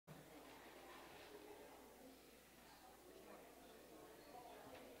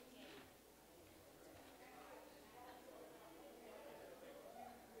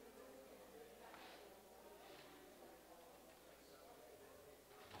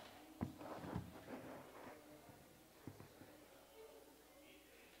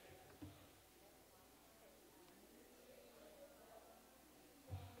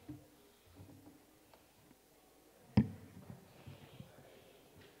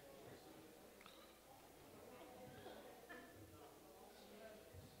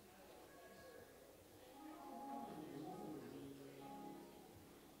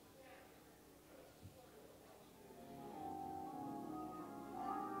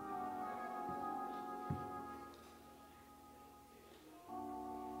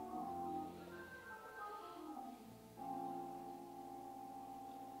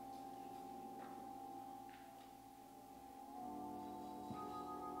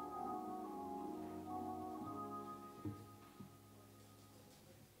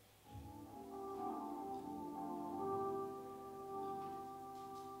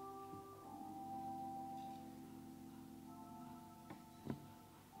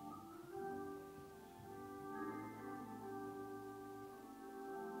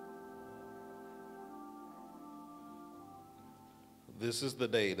This is the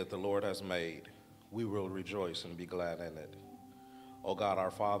day that the Lord has made. We will rejoice and be glad in it. O God,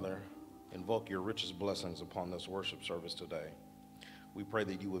 our Father, invoke your richest blessings upon this worship service today. We pray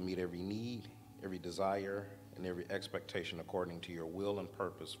that you would meet every need, every desire, and every expectation according to your will and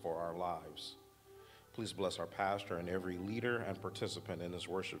purpose for our lives. Please bless our pastor and every leader and participant in this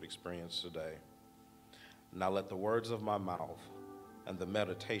worship experience today. Now let the words of my mouth and the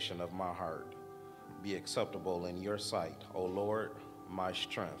meditation of my heart be acceptable in your sight, O Lord, my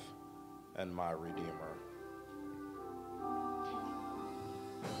strength and my Redeemer.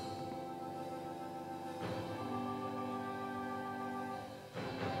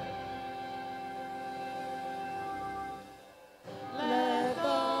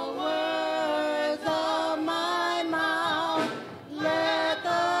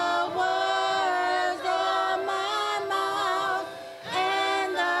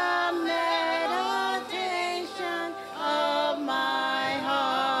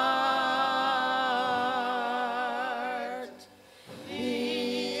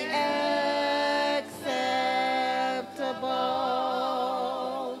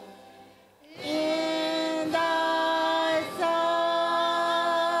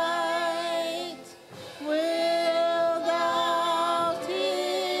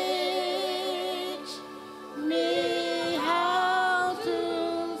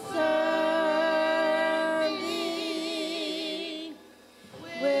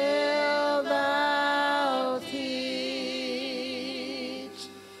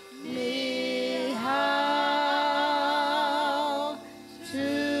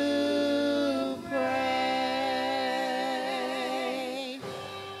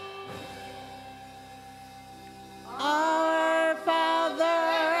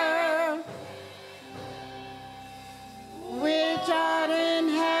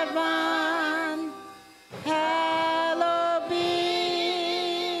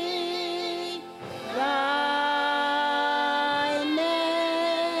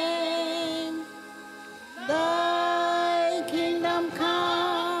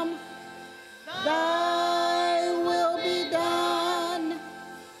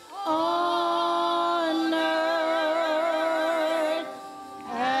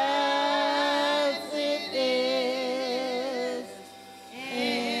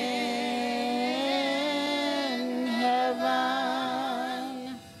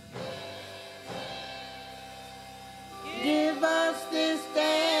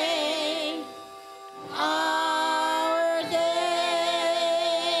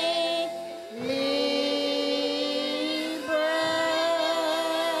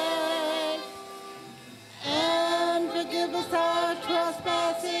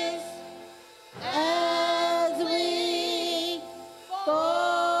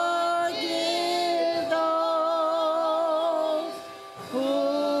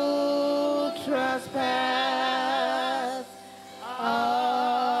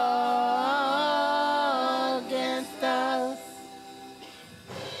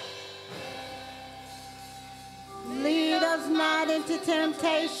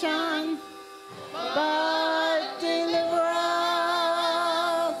 Temptation, but deliver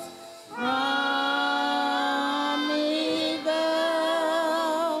us from evil.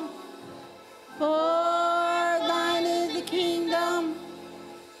 For thine is the kingdom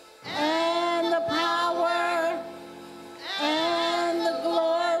and the power and the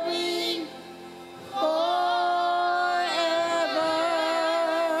glory forever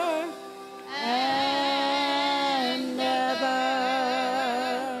and ever.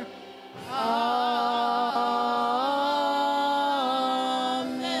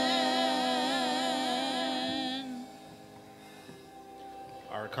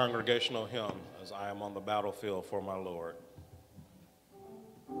 Our congregational hymn, As I Am on the Battlefield for My Lord.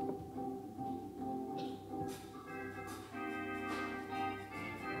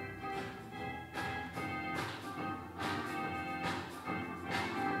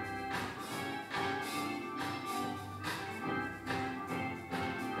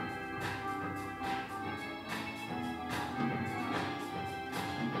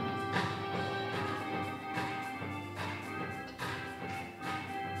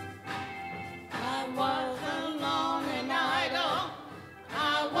 I was alone and I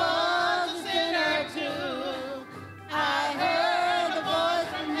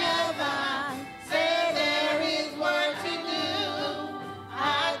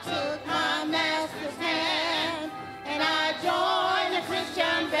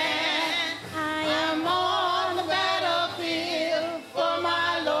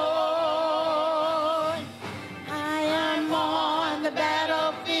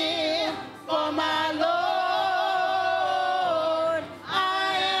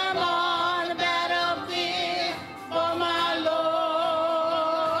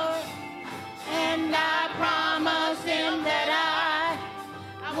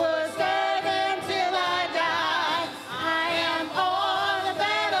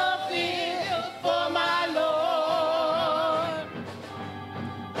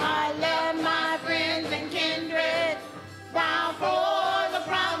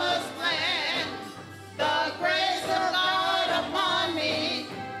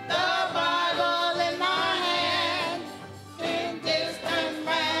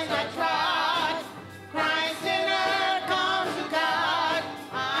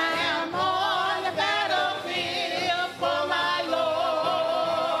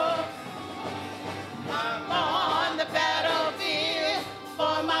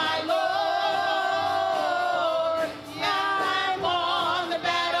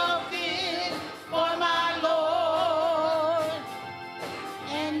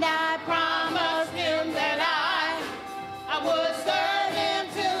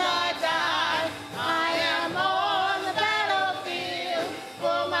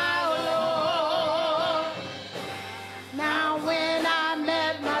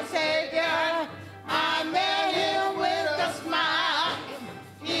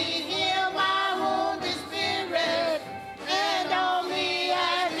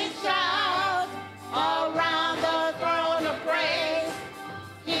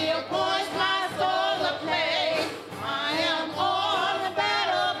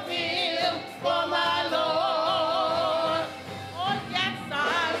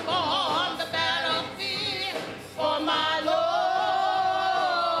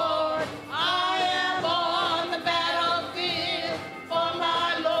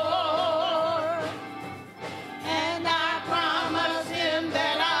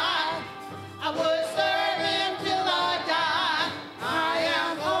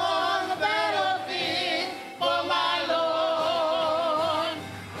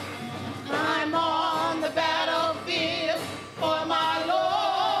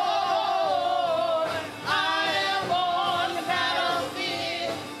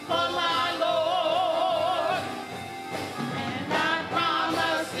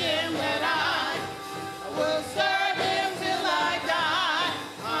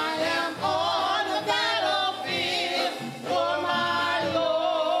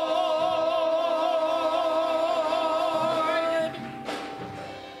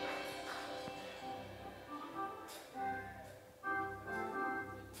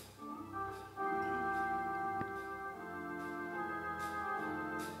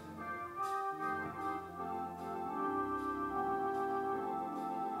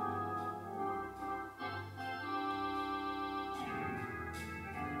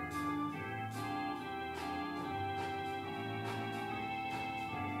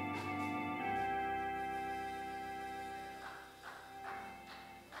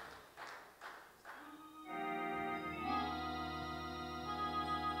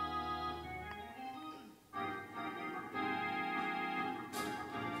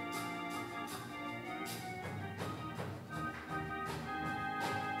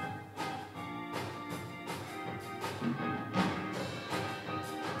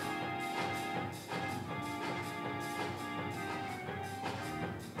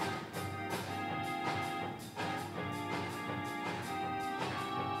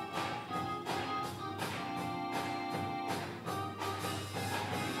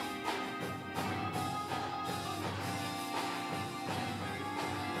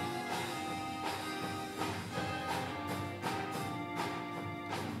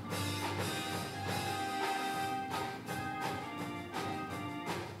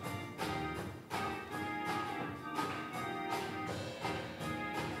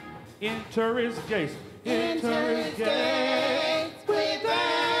Enter his gates. Enter his gates with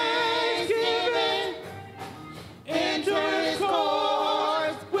thanksgiving. Enter his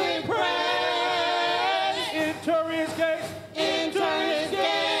courts with praise. Enter his gates. Enter his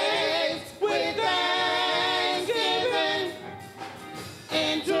gates with thanksgiving.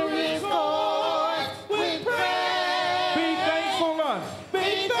 Enter his courts with praise. Be thankful unto.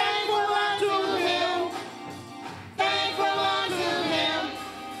 Be thankful unto him. Thankful unto him.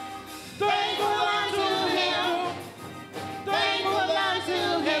 Thankful unto him. Thankful unto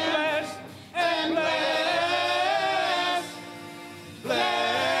him. And bless.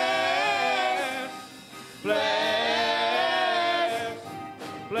 Bless. Bless.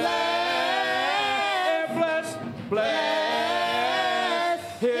 Bless. Bless. Bless.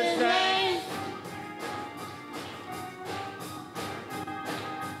 His name.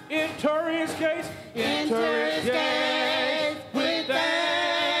 Enter his gates. Enter his gates with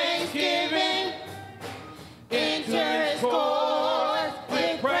thanksgiving. Enter his courts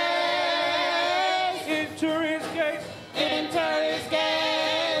with praise. Enter his gates. Enter his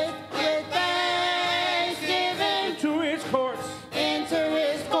gates with thanksgiving. Into his courts. Enter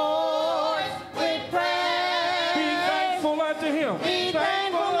his courts with praise. Be thankful unto him. Be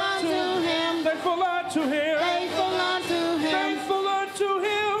thankful unto him. Thankful unto him. Thankful unto him. Thankful unto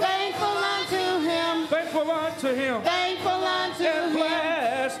him. Thankful unto him. Thankful unto him. Thankful unto And him.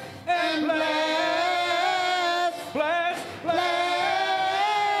 bless. And bless. Bless.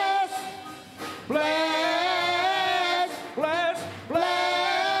 Bless. Bless. Bless. Bless. Bless.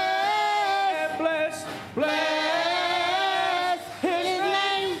 And bless. Bless. Bless his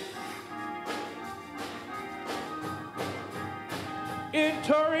name.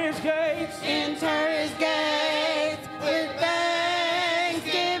 Enter his gates. Enter his gates with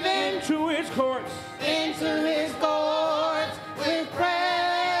thanksgiving. Into his courts. Into his courts with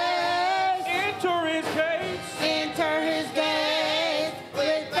praise. Enter his gates. Enter his gates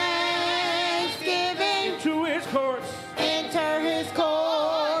with thanksgiving. Into his courts. Enter his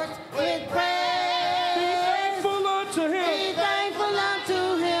courts with Be praise. thankful unto Be him. thankful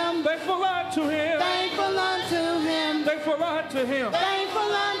unto him. Thankful unto him. Thankful unto him. Thankful unto him.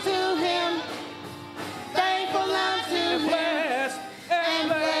 Thankful unto him. Thankful unto And him. bless. And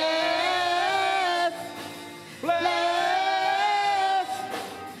bless. Bless.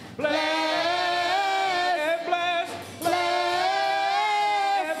 Bless. And bless.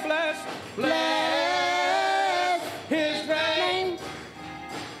 Bless. And bless. Bless His name.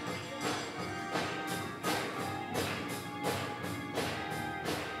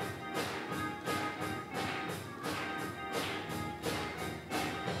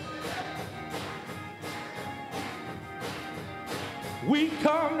 We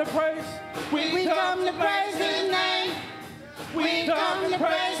come to praise. We come to praise his name. We come to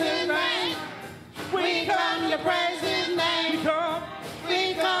praise his name. We come to praise his We name. come.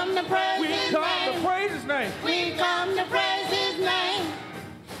 We come to praise We his come to name. praise his name. We come to praise his name.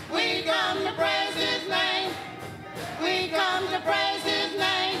 We come to praise his name. We come to praise his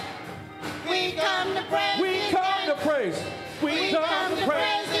name. We come to praise We his come to name. praise. We come to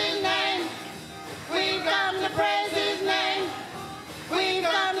praise his name. We come to praise his name. We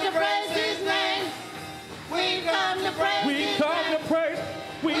come to praise his name. We come to praise We his come to name. praise.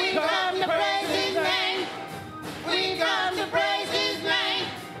 We come to praise his name. We come to praise his name.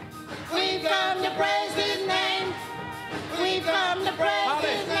 We come to praise his name. We come to praise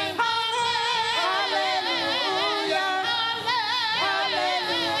his name. Hallelujah. Hallelujah.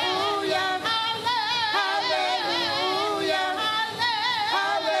 Hallelujah. Hallelujah.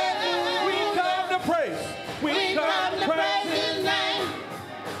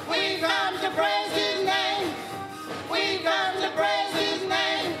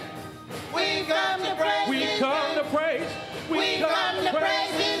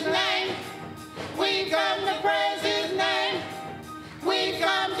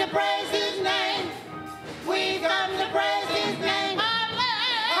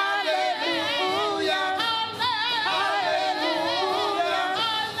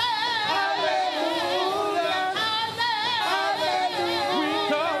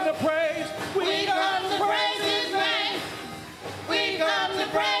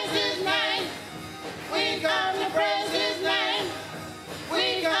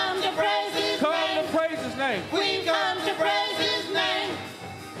 name. We've come to praise his name.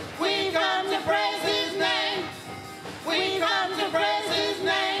 We've come to praise his name. We've come to praise his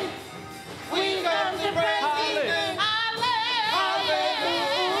name. We've come to praise his name. Hallelujah.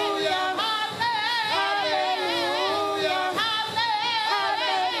 Hallelujah.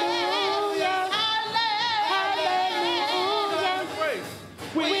 Hallelujah. Hallelujah. Praise.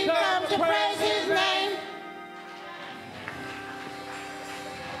 We've come to praise his name.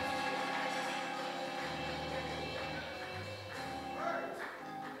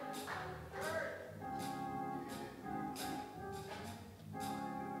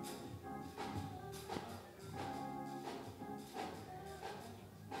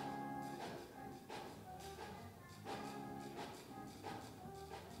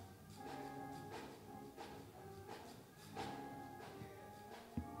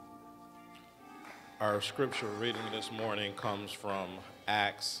 Our scripture reading this morning comes from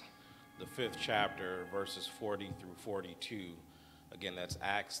Acts, the 5th chapter, verses 40 through 42. Again, that's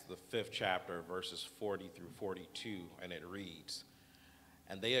Acts, the 5th chapter, verses 40 through 42, and it reads,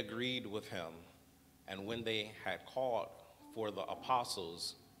 "And they agreed with him, and when they had called for the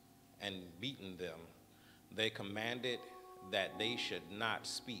apostles and beaten them, they commanded that they should not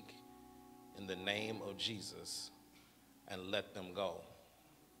speak in the name of Jesus, and let them go.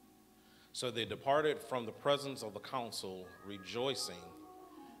 So they departed from the presence of the council, rejoicing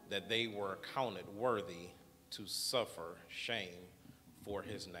that they were counted worthy to suffer shame for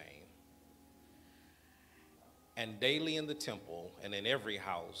his name. And daily in the temple and in every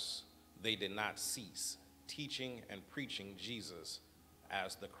house, they did not cease teaching and preaching Jesus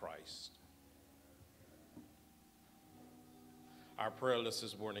as the Christ." Our prayer list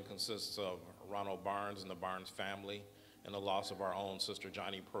this morning consists of Ronald Barnes and the Barnes family, and the loss of our own sister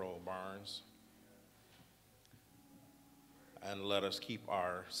Johnny Pearl Barnes. And let us keep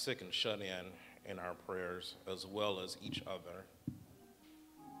our sick and shut in our prayers, as well as each other.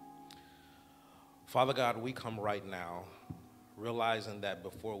 Father God, we come right now realizing that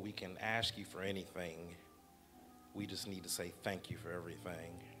before we can ask you for anything, we just need to say thank you for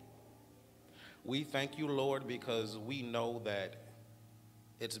everything. We thank you, Lord, because we know that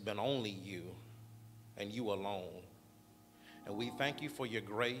it's been only you and you alone. And we thank you for your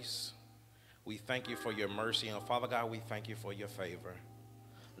grace. We thank you for your mercy. And Father God, we thank you for your favor,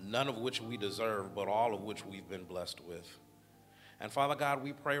 none of which we deserve, but all of which we've been blessed with. And Father God,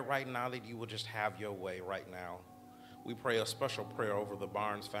 we pray right now that you will just have your way right now. We pray a special prayer over the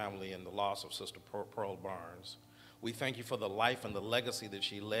Barnes family and the loss of Sister Pearl Barnes. We thank you for the life and the legacy that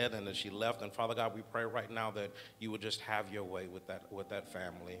she led and that she left. And Father God, we pray right now that you would just have your way with that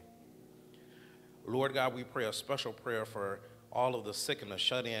family. Lord God, we pray a special prayer for all of the sick and the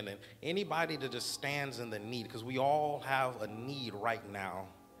shut in and anybody that just stands in the need, because we all have a need right now.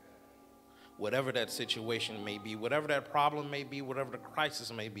 Whatever that situation may be, whatever that problem may be, whatever the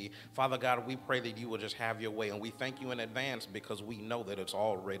crisis may be, Father God, we pray that you will just have your way. And we thank you in advance because we know that it's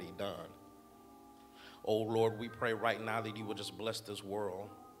already done. Oh Lord, we pray right now that you will just bless this world.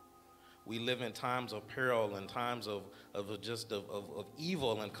 We live in times of peril and times of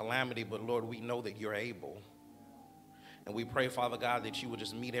evil and calamity, but Lord, we know that you're able. And we pray, Father God, that you would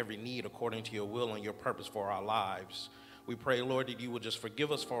just meet every need according to your will and your purpose for our lives. We pray, Lord, that you would just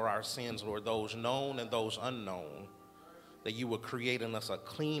forgive us for our sins, Lord, those known and those unknown, that you would create in us a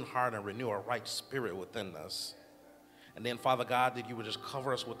clean heart and renew a right spirit within us. And then, Father God, that you would just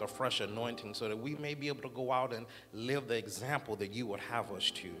cover us with a fresh anointing so that we may be able to go out and live the example that you would have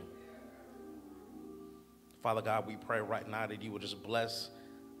us to. Father God, we pray right now that you would just bless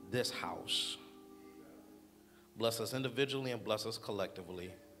this house. Bless us individually and bless us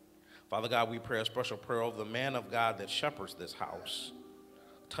collectively. Father God, we pray a special prayer over the man of God that shepherds this house.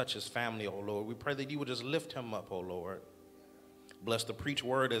 Touch his family, oh Lord. We pray that you would just lift him up, oh Lord. Bless the preach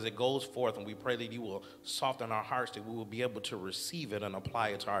word as it goes forth, and we pray that you will soften our hearts, that we will be able to receive it and apply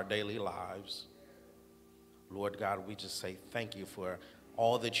it to our daily lives. Lord God, we just say thank you for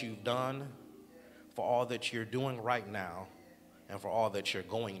all that you've done, for all that you're doing right now, and for all that you're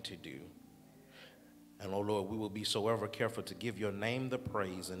going to do. And, oh Lord, we will be so ever careful to give your name the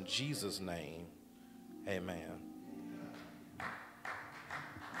praise. In Jesus' name, amen.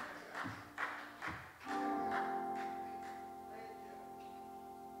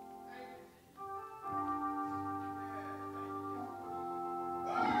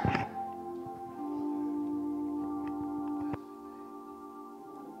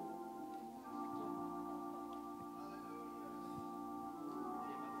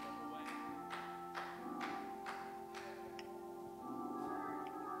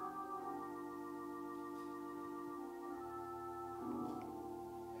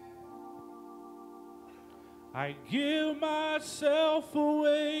 I give myself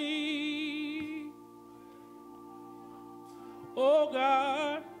away. Oh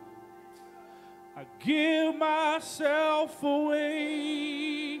God, I give myself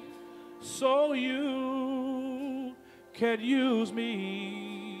away so you can use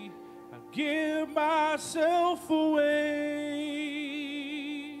me. I give myself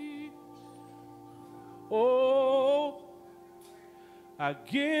away. Oh, I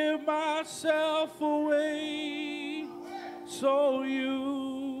give myself away so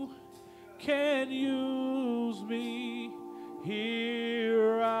you can use me.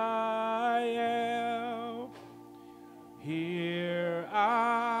 Here I am, here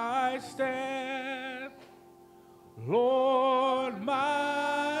I stand. Lord,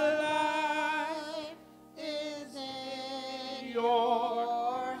 my life is in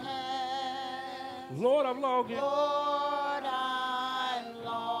your hands. Lord, I'm longing. Lord, I'm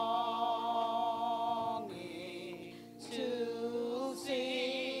longing to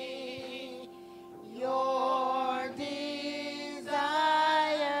see your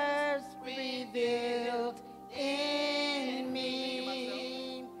desires revealed in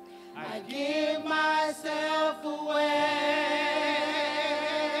me. I give myself away.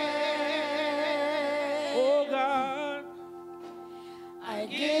 Oh God, I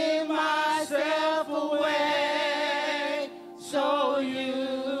give myself away so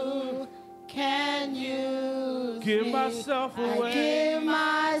you can use give me. myself away. I give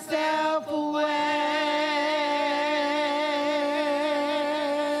myself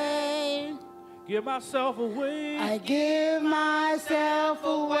away. Give myself away. I give myself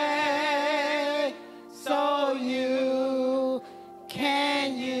away so you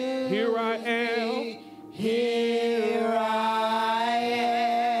can use Here I am. me. Here I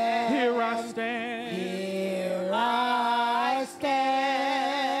am. Here I stand. Here I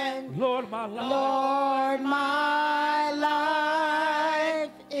stand. Lord, my life. Lord, my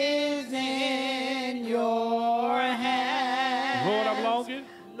life is in your hands. Lord, I'm longing.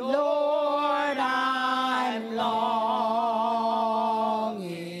 Lord, I'm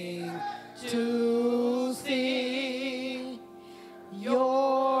longing to see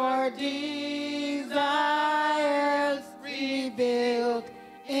your desires revealed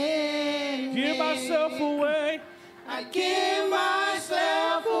in Give me. myself away. I give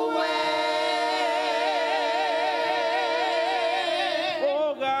myself away.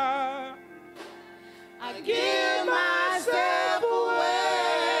 Oh God, I give myself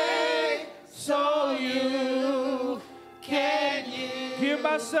away so you can use. give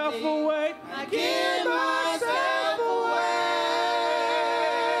myself away. I give myself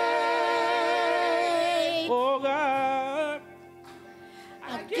away. Oh God,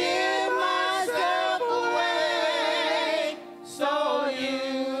 I give myself away so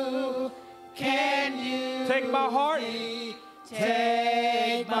you can use. take my heart. me.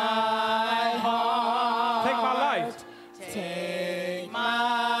 Take my heart. Take my life Take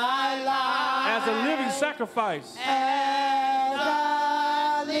my life as a living sacrifice. as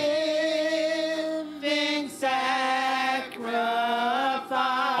a living sacrifice.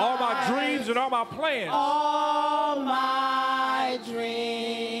 All my dreams and all my plans. All my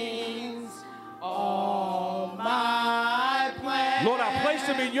dreams, all my plans. Lord, I place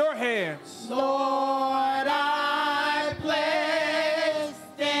them in your hands. Lord, I place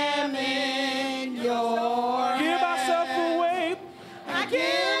them in your Give myself hands. away. I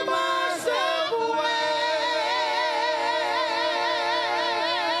give myself away.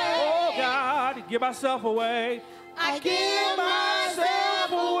 Oh God, give myself away. I give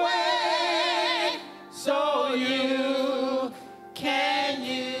myself away so you can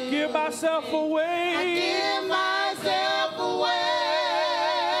use. Give myself I away. give myself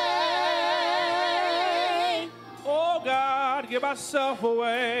away. Oh God, give myself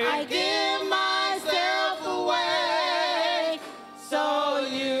away. I give myself away so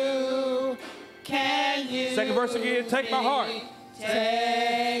you can use. Second verse again. Take my heart.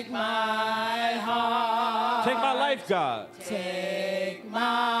 Take my heart. Take my life, God, Take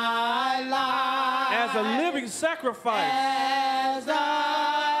my life as a living sacrifice. as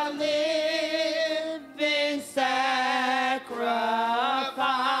a living sacrifice.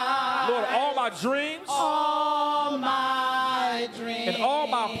 Lord, all my dreams All my dreams and all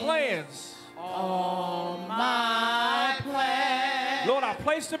my plans. all my plans. Lord, I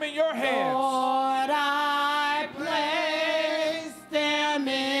place them in your hands. Lord, I place them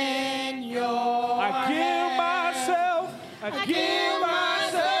in your I give myself, I give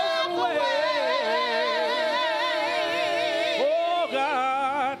myself away. Oh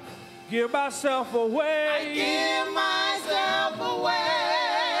God, give myself away. I give myself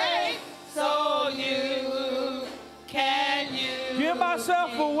away so you Give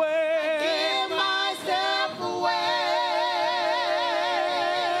myself away. Give myself away.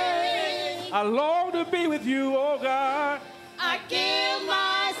 I long to be with you, oh God. I give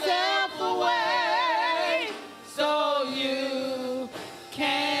myself away so you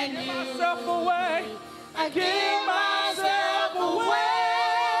can use Myself away. I give myself away.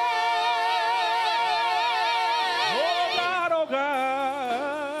 Oh God, oh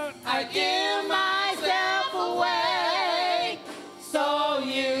God. I give myself away so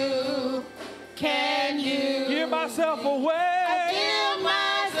you can use. Give myself away. I give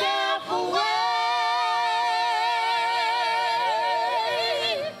myself away.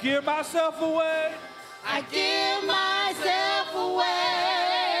 Give myself away. I give myself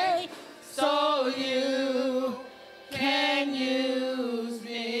away so you can use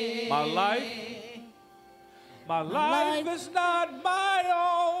me. My life is not my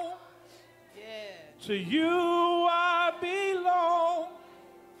own. To you I belong.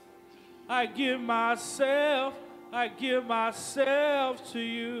 I give myself to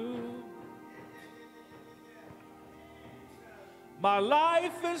you. My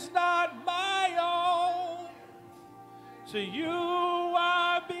life is not my own. To you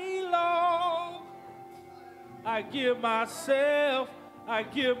I belong. I give myself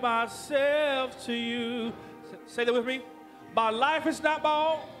to you. Say that with me. My life is not my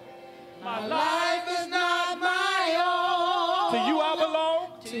own. My life is not my own. To you I belong.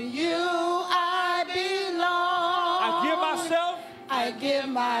 To you I belong. I give myself. I give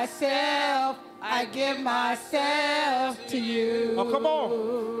myself. I give myself to you. Oh, come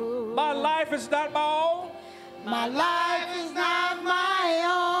on. My life is not my own. My life is not my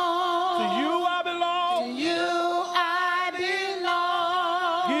own. To you I belong. To you I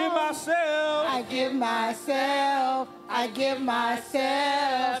belong. Give myself. I give myself. I give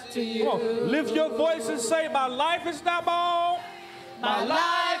myself to you. Come on. Lift your voice and say, my life is not my own. My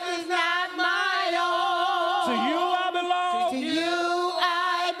life is not my own. To you I belong. To you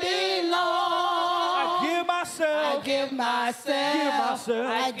I belong. I give myself. I give myself.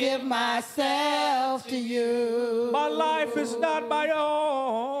 I give myself to you. My life is not my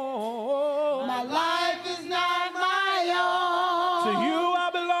own. My life is not my own. To you I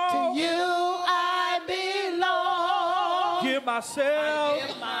belong. To you I belong. Give myself. I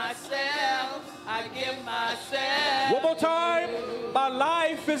give myself. I give myself. One more time. My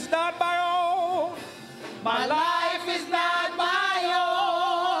life is not my own. My life is not my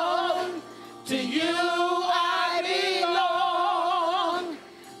own. To you I belong.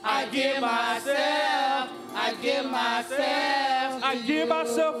 I give myself. I give myself. I give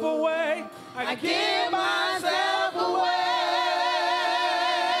myself away. I give myself away.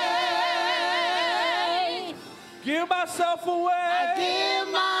 Give myself away. I give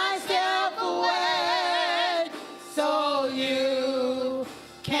myself away so you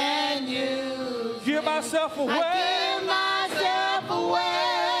can use. Give myself away. I give myself away.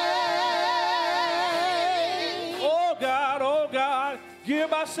 Oh God, give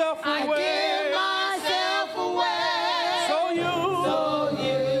myself I away. give myself away So you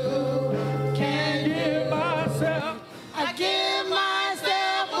can give myself. I give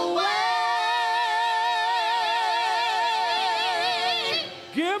myself away.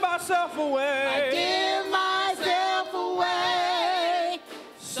 Give myself away. I give myself away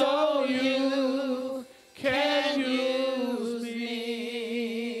so you can use me.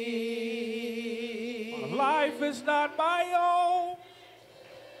 My life is not my own.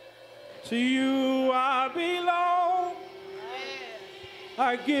 To you I belong.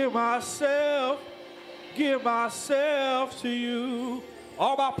 I give myself to you.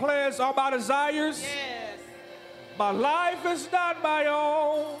 All my plans, all my desires. My life is not my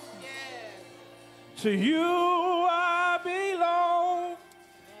own. To you I belong.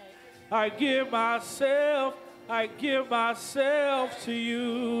 I give myself to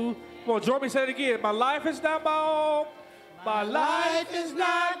you. Come on, join me, say it again. My life is not my own. My Life is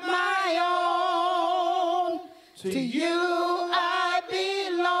not my own. To you I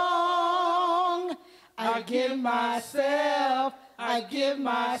belong. I give myself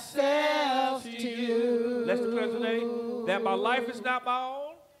to you. Let's declare today that my life is not my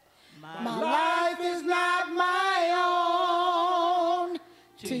own. My life is not my own.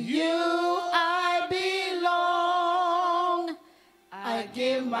 To you I belong. I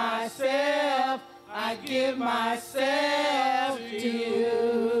give myself to you.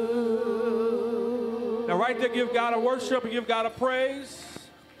 Now right there, give God a worship and give God a praise.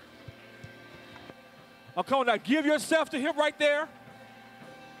 Oh, come on now, give yourself to him right there.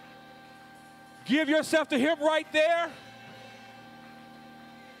 Give yourself to him right there.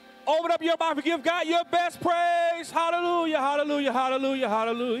 Open up your mouth and give God your best praise. Hallelujah, hallelujah, hallelujah,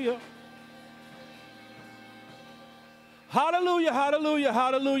 hallelujah. Hallelujah, hallelujah,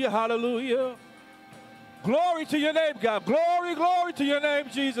 hallelujah, hallelujah. Glory to your name, God. Glory, glory to your name,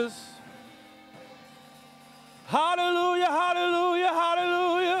 Jesus. Hallelujah, hallelujah,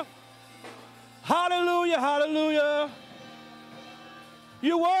 hallelujah. Hallelujah, hallelujah.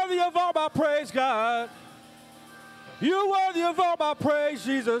 You're worthy of all my praise, God. You're worthy of all my praise,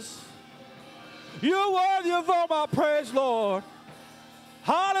 Jesus. You're worthy of all my praise, Lord.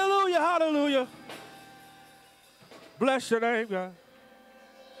 Hallelujah, hallelujah. Bless your name, God.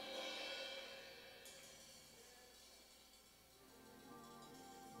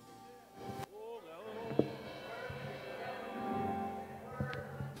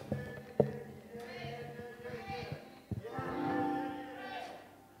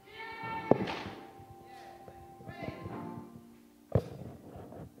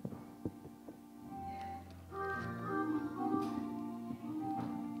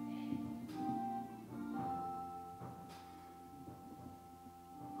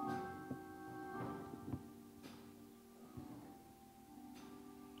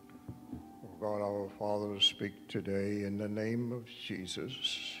 God our Father, speak today in the name of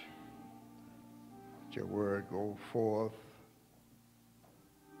Jesus. Let your word go forth.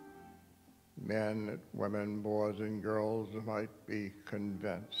 Men, women, boys, and girls might be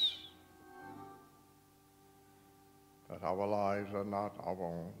convinced that our lives are not our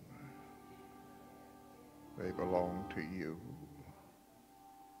own. They belong to you.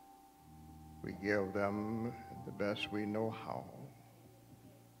 We give them the best we know how.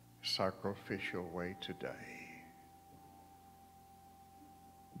 Sacrificial way today.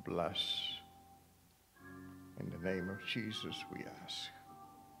 Bless. In the name of Jesus we ask.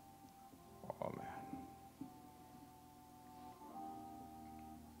 Amen.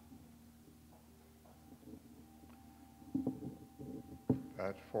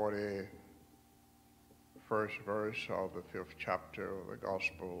 That 41st verse of the 5th chapter of the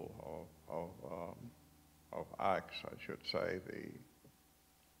Gospel of Acts, I should say, the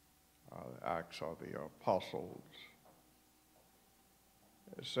Acts of the Apostles.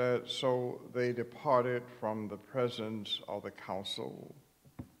 It said, so they departed from the presence of the council,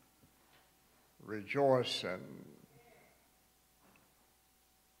 rejoicing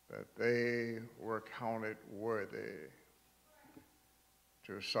that they were counted worthy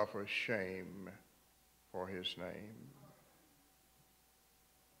to suffer shame for his name.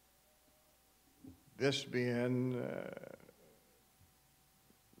 This being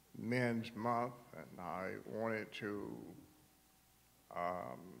Men's Month, and I wanted to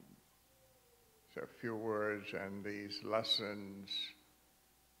say a few words and these lessons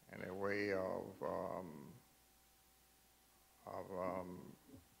in a way of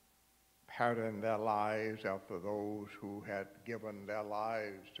pattern their lives after those who had given their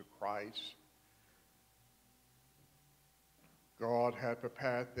lives to Christ. God had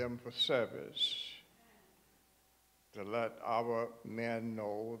prepared them for service, to let our men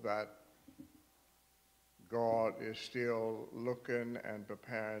know that God is still looking and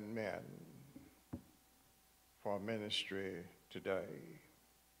preparing men for ministry today.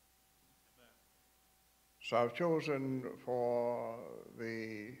 So I've chosen for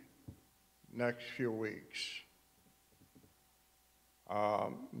the next few weeks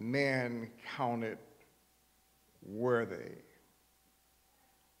men counted worthy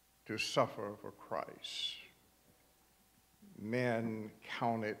to suffer for Christ. Men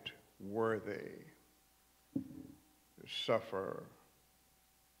counted worthy to suffer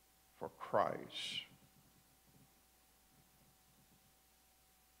for Christ.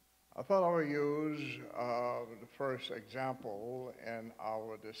 I thought I would use the first example in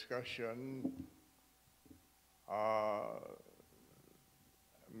our discussion, a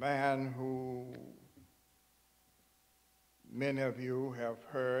man who many of you have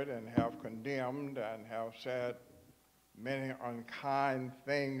heard and have condemned and have said many unkind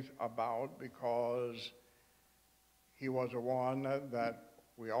things about, because he was the one that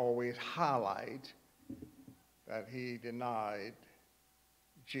we always highlight that he denied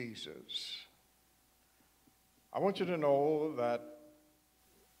Jesus. I want you to know that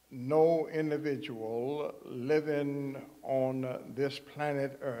no individual living on this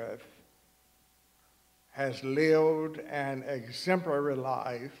planet Earth has lived an exemplary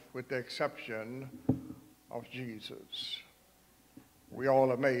life with the exception of Jesus. We all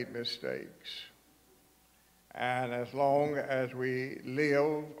have made mistakes. And as long as we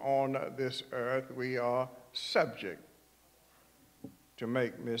live on this earth, we are subject to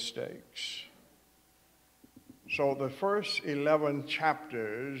make mistakes. So the first 11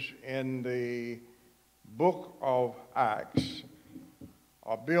 chapters in the book of Acts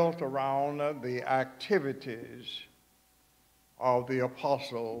are built around the activities of the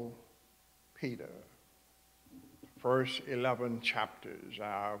apostle Peter. First 11 chapters.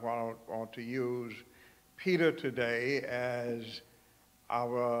 I want to use Peter today as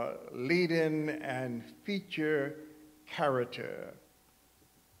our leading and feature character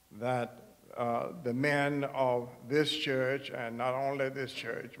that the men of this church, and not only this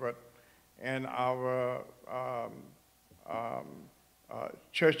church, but in our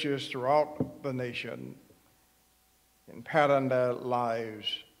churches throughout the nation, can pattern their lives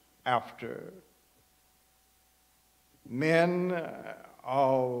after. Men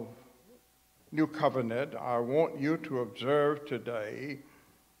of New Covenant, I want you to observe today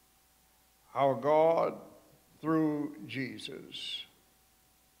how God, through Jesus,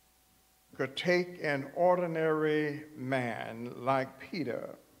 could take an ordinary man like Peter,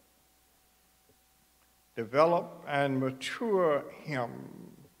 develop and mature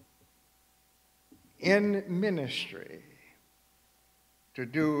him in ministry to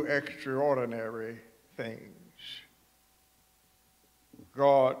do extraordinary things.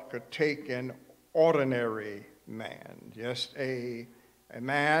 God could take an ordinary man, just a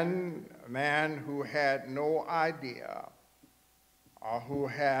man who had no idea or who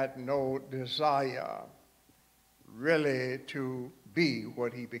had no desire really to be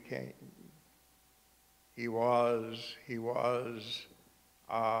what he became. He was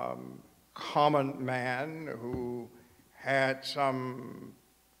common man who had some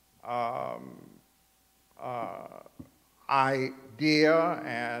idea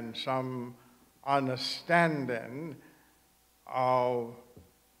and some understanding of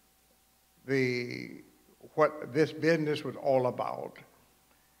what this business was all about.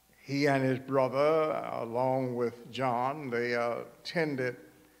 He and his brother, along with John, they attended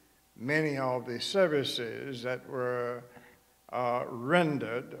many of the services that were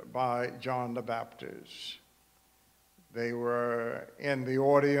rendered by John the Baptist. They were in the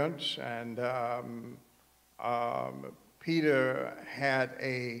audience, and Peter had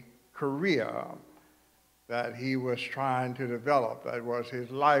a career that he was trying to develop. That was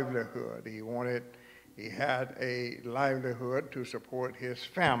his livelihood. He had a livelihood to support his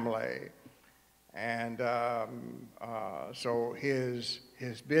family. And so his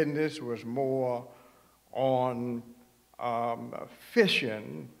business was more on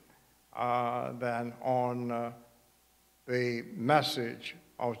fishing than on the message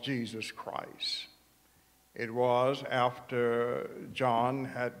of Jesus Christ. It was after John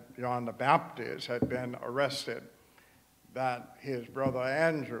the Baptist had been arrested that his brother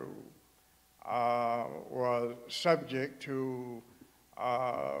Andrew was subject to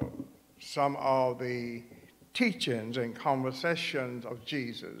some of the teachings and conversations of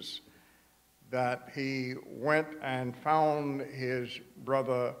Jesus, that he went and found his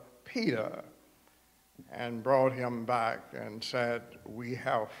brother Peter and brought him back and said, "We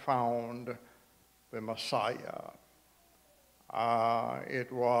have found the Messiah."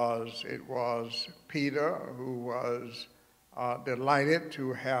 It was Peter who was delighted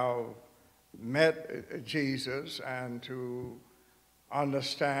to have met Jesus and to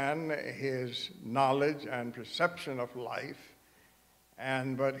understand his knowledge and perception of life.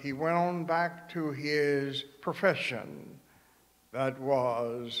 But he went on back to his profession, that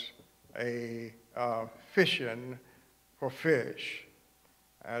was a fishing for fish.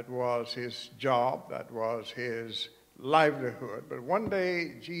 That was his job, that was his livelihood. But one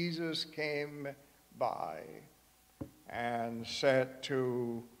day Jesus came by and said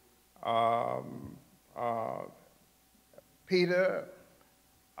to Peter,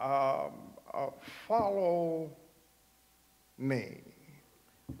 follow me.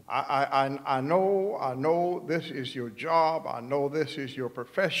 I know this is your job, I know this is your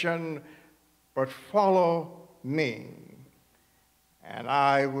profession, but follow me, and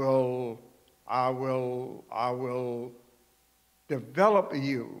I will develop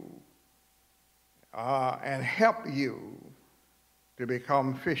you and help you to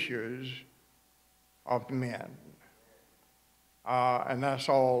become fishers of men. And that's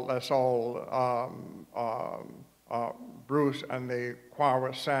all Bruce and the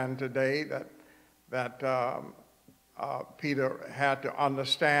choir sang today, that Peter had to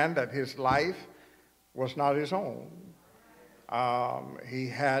understand that his life was not his own. He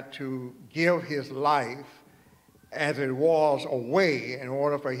had to give his life as it was away in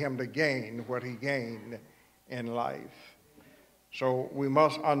order for him to gain what he gained in life. So we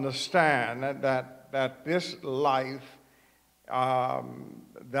must understand that this life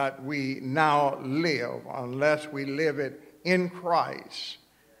that we now live, unless we live it in Christ.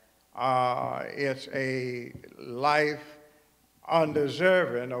 It's a life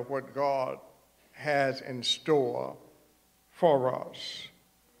undeserving of what God has in store for us.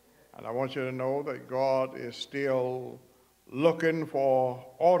 And I want you to know that God is still looking for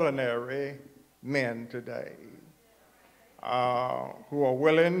ordinary men today who are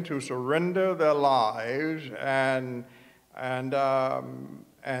willing to surrender their lives and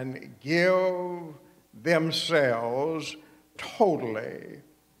give themselves totally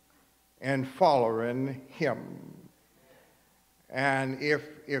in following him. And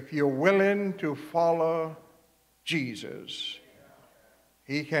if you're willing to follow Jesus,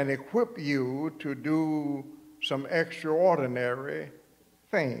 he can equip you to do some extraordinary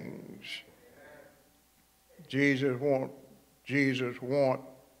things. Jesus want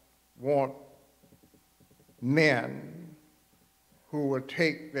men who will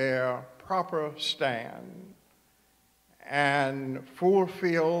take their proper stand and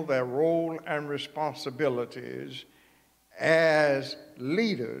fulfill their role and responsibilities as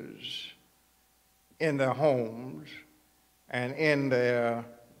leaders in their homes and in their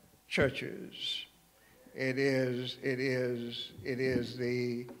churches. It is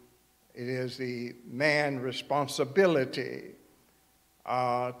the man's responsibility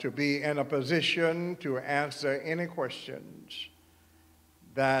to be in a position to answer any questions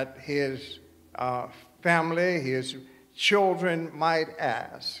that his family, his children might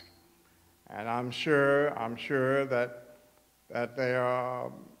ask. And I'm sure that there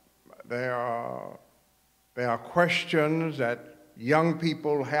are questions that young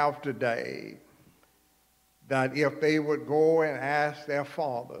people have today that if they would go and ask their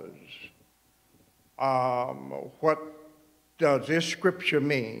fathers, what does this scripture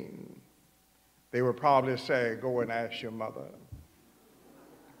mean? They would probably say, go and ask your mother.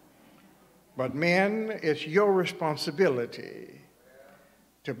 But men, it's your responsibility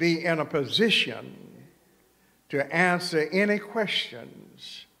to be in a position to answer any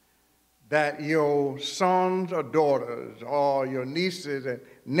questions that your sons or daughters or your nieces and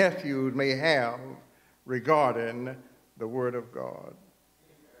nephews may have regarding the Word of God.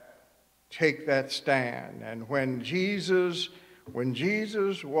 Take that stand. And when Jesus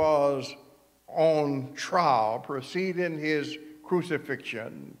was on trial preceding his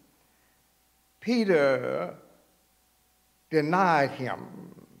crucifixion, Peter denied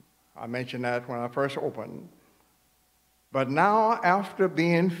him. I mentioned that when I first opened. But now, after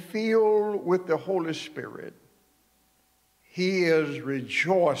being filled with the Holy Spirit, he is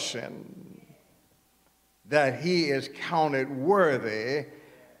rejoicing that he is counted worthy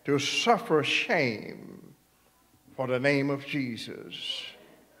to suffer shame for the name of Jesus.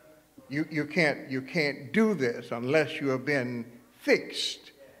 You can't do this unless you have been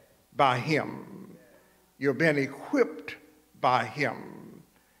fixed by him. You've been equipped by him.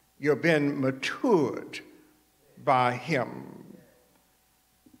 You've been matured by him.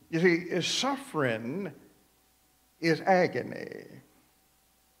 You see, suffering is agony.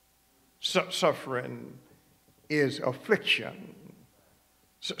 Suffering is affliction.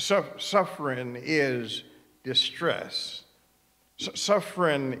 Suffering is distress.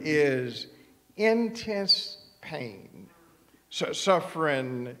 Suffering is intense pain.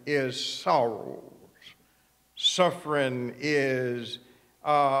 Suffering is sorrow. Suffering is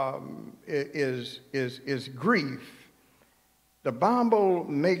grief. The Bible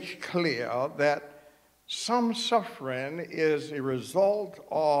makes clear that some suffering is a result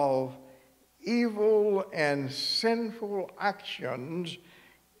of evil and sinful actions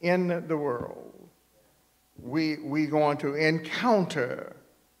in the world. We're going to encounter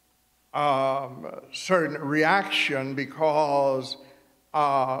certain reaction because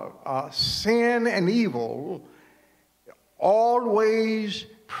sin and evil always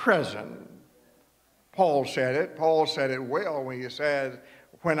present. Paul said it well when he said,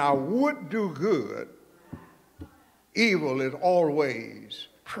 when I would do good, evil is always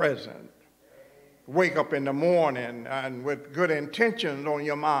present. Wake up in the morning and with good intentions on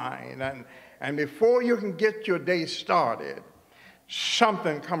your mind, and before you can get your day started,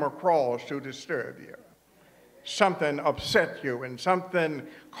 something come across to disturb you. Something upset you, and something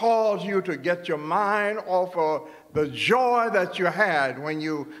caused you to get your mind off of the joy that you had when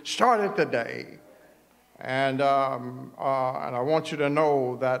you started the day. And I want you to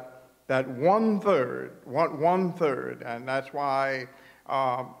know that one third, and that's why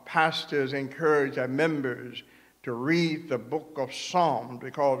pastors encourage their members to read the book of Psalms,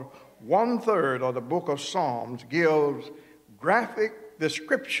 because 1/3 of the book of Psalms gives graphic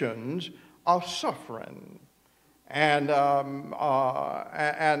descriptions of suffering And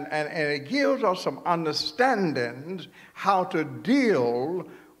it gives us some understandings how to deal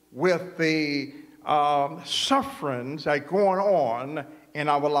with the sufferings that are going on in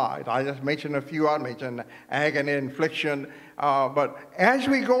our lives. I just mentioned a few. I mentioned agony, affliction. But as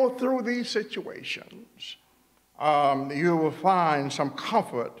we go through these situations, you will find some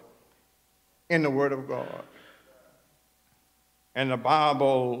comfort in the Word of God. In the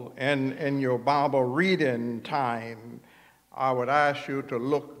Bible, in your Bible reading time, I would ask you to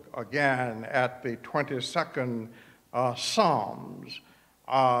look again at the 22nd Psalms.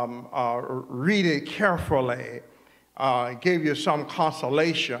 Read it carefully. Give you some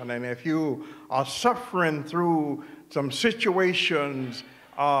consolation. And if you are suffering through some situations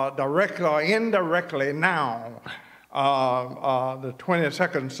directly or indirectly now, the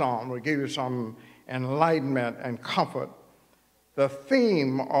 22nd Psalm will give you some enlightenment and comfort. The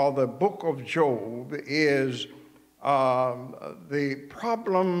theme of the book of Job is deal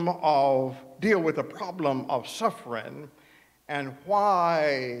with the problem of suffering and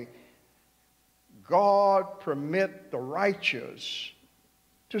why God permit the righteous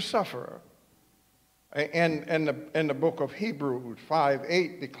to suffer. In the book of Hebrews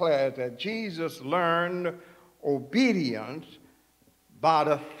 5:8 declares that Jesus learned obedience by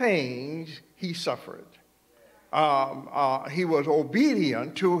the things he suffered. He was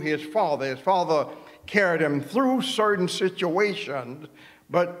obedient to his father. His father carried him through certain situations,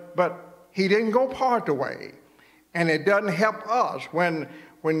 but he didn't go part the way. And it doesn't help us when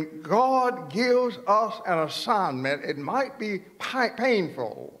God gives us an assignment. It might be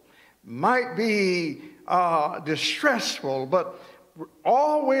painful, might be distressful, but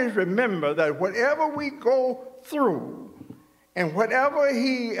always remember that whatever we go through, and whatever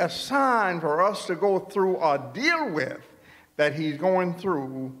he assigned for us to go through or deal with, that he's going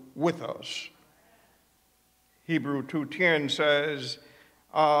through with us. Hebrews 2:10 says,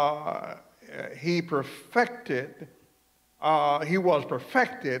 he was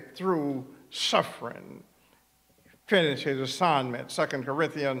perfected through suffering. Finished his assignment. 2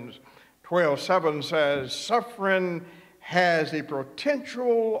 Corinthians 12:7 says, suffering has the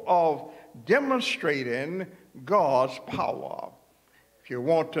potential of demonstrating God's power. If you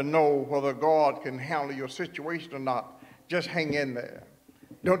want to know whether God can handle your situation or not, just hang in there.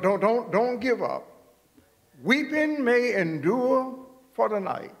 Don't give up. Weeping may endure for the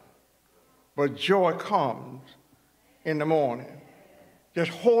night, but joy comes in the morning.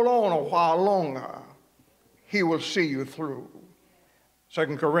 Just hold on a while longer. He will see you through.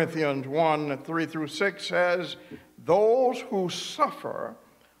 2 Corinthians 1:3-6 says, those who suffer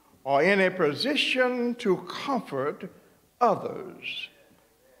are in a position to comfort others.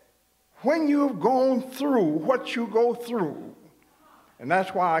 When you've gone through what you go through, and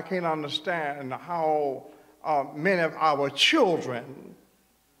that's why I can't understand how many of our children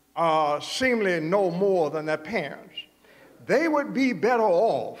seemingly know more than their parents. They would be better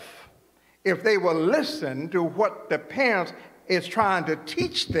off if they would listen to what the parents is trying to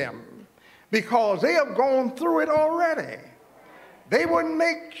teach them, because they have gone through it already. They wouldn't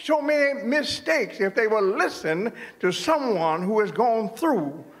make so many mistakes if they would listen to someone who has gone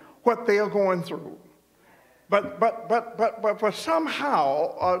through what they are going through. But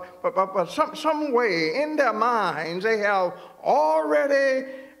somehow, some way in their minds, they have already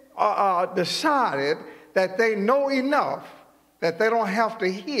decided that they know enough, that they don't have to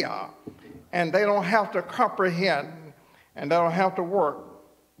hear, and they don't have to comprehend, and they don't have to work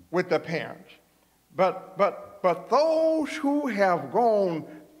with their parents. But those who have gone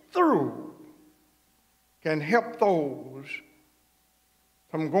through can help those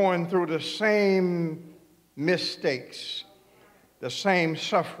from going through the same mistakes, the same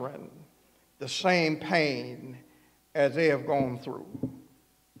suffering, the same pain as they have gone through.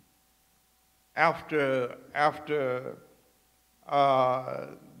 After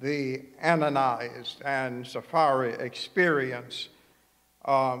the Ananias and Sapphira experience,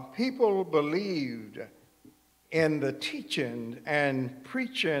 people believed in the teaching and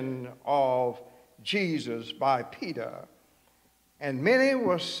preaching of Jesus by Peter, and many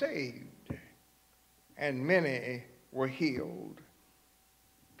were saved and many were healed.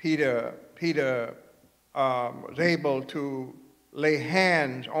 Peter was able to lay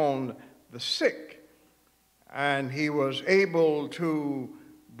hands on the sick, and he was able to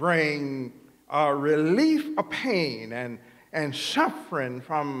bring relief of pain and suffering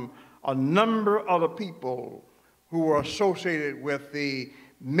from a number of the people who were associated with the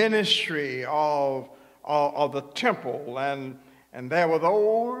ministry of the temple. And there were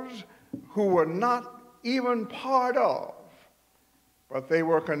those who were not even part of, but they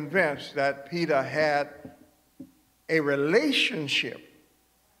were convinced that Peter had a relationship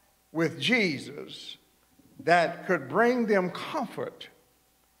with Jesus that could bring them comfort,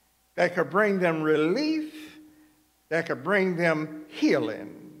 that could bring them relief, that could bring them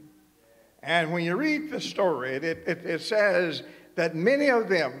healing. And when you read the story, it says that many of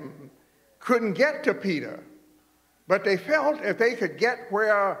them couldn't get to Peter, but they felt if they could get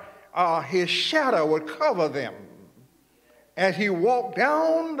where his shadow would cover them as he walked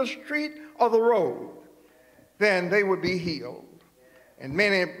down the street or the road, then they would be healed. And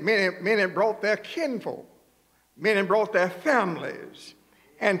many brought their kinfolk, many brought their families,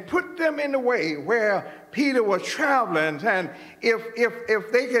 and put them in the way where Peter was traveling. And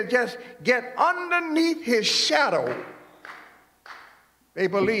if they could just get underneath his shadow, they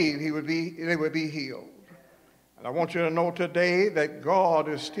believed they would be healed. And I want you to know today that God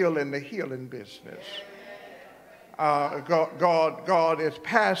is still in the healing business. God is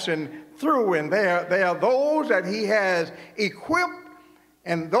passing through, and there are those that he has equipped,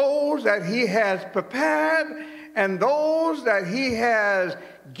 and those that he has prepared, and those that he has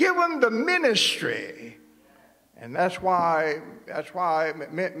given the ministry. And that's why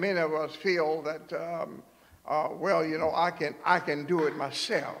many of us feel that, well, you know, I can do it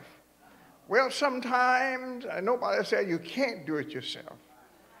myself. Well, sometimes, nobody said you can't do it yourself,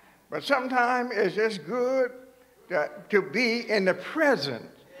 but sometimes it's just good to be in the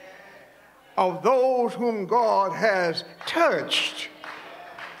presence of those whom God has touched.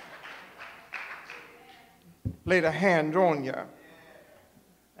 Laid a hand on you.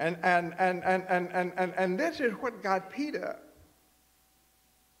 And this is what got Peter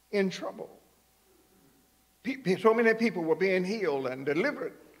in trouble. So many people were being healed and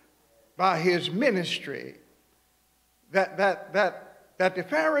delivered by his ministry that the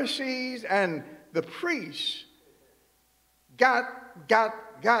Pharisees and the priests got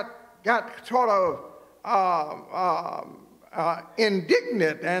sort of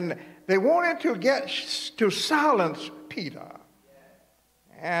indignant, and they wanted to silence Peter.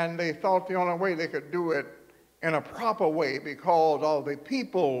 And they thought the only way they could do it in a proper way, because of the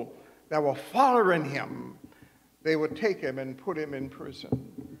people that were following him, they would take him and put him in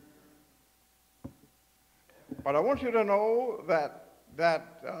prison. But I want you to know that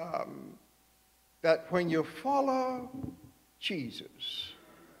when you follow Jesus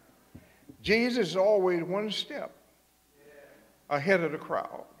is always one step ahead of the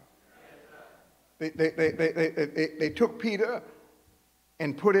crowd. They took Peter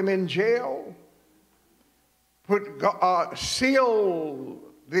and put him in jail, sealed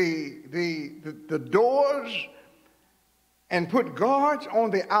the doors, and put guards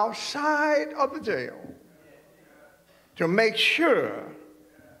on the outside of the jail to make sure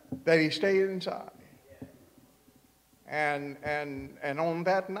that he stayed inside. And on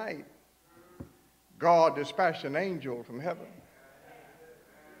that night, God dispatched an angel from heaven.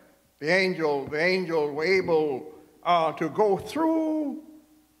 The angel were able to go through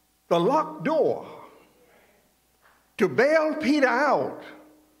the locked door to bail Peter out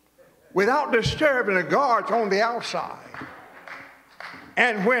without disturbing the guards on the outside.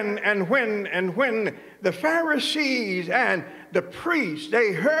 And when the Pharisees and the priests,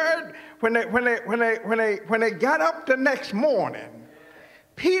 they heard, when they got up the next morning,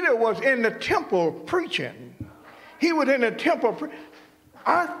 Peter was in the temple preaching. He was in the temple.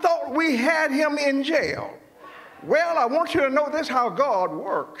 I thought we had him in jail. Well, I want you to know this, how God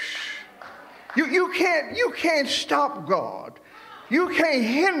works. You can't stop God. You can't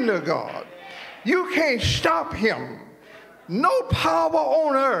hinder God. You can't stop him. No power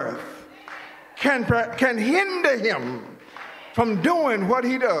on earth can hinder him from doing what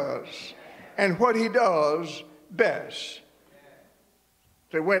he does, and what he does best.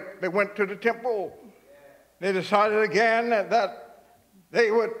 They went to the temple. They decided again that they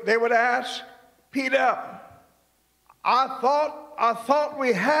would ask Peter, I thought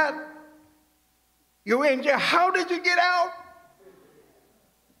we had you in jail. How did you get out?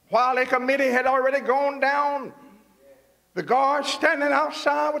 While the committee had already gone down, the guards standing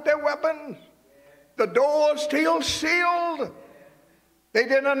outside with their weapons, the doors still sealed. They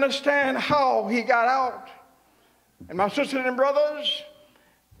didn't understand how he got out. And my sisters and brothers,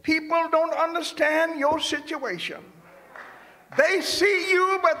 people don't understand your situation. They see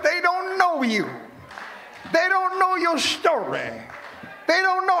you, but they don't know you. They don't know your story. They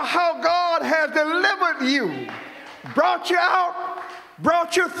don't know how God has delivered you, brought you out,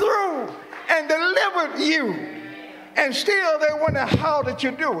 brought you through, and delivered you. And still they wonder, how did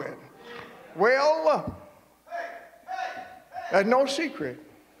you do it? Well, there's no secret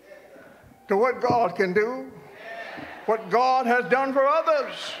to what God can do. What God has done for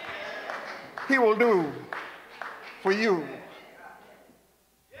others, he will do for you.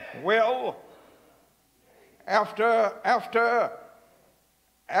 Well, after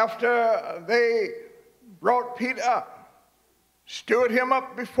they brought Peter, stood him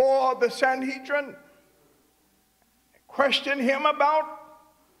up before the Sanhedrin, questioned him about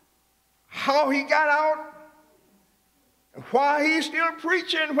how he got out, why he's still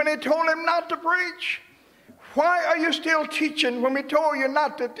preaching when they told him not to preach. Why are you still teaching when we told you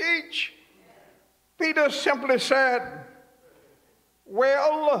not to teach? Peter simply said,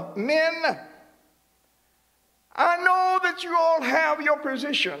 well, men, I know that you all have your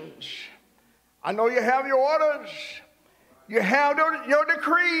positions. I know you have your orders. You have your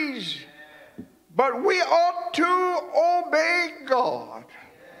decrees. But we ought to obey God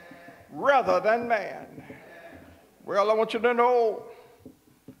rather than man. Well, I want you to know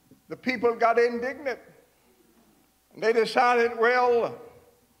the people got indignant. And they decided, well,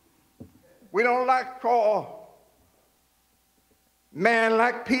 we don't like for a man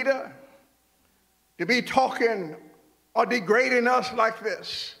like Peter to be talking or degrading us like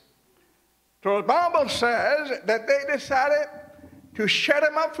this. So the Bible says that they decided to shut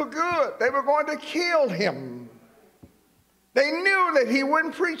him up for good. They were going to kill him. They knew that he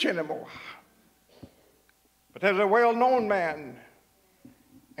wouldn't preach anymore. But there's a well-known man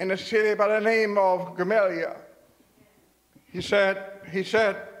in the city by the name of Gamaliel. He said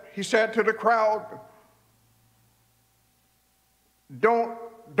to the crowd,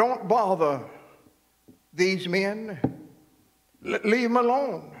 don't bother these men. Leave them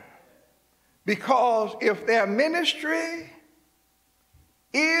alone. Because if their ministry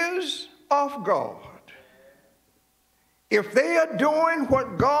is of God, if they are doing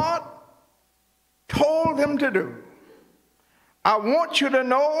what God told them to do, I want you to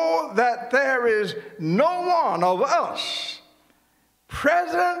know that there is no one of us,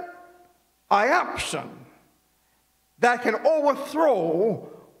 present or absent, that can overthrow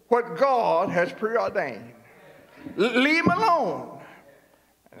what God has preordained. Leave them alone.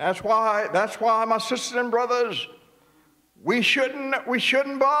 And that's why, my sisters and brothers, we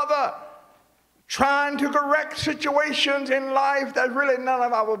shouldn't bother trying to correct situations in life that's really none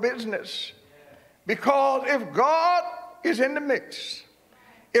of our business. Because if God is in the mix,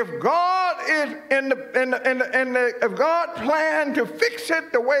 if God is if God planned to fix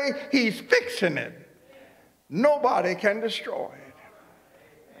it the way He's fixing it, nobody can destroy it.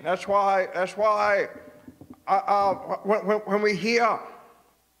 And that's why when we hear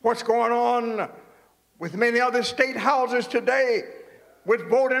what's going on with many other state houses today with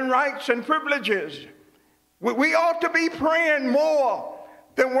voting rights and privileges, we ought to be praying more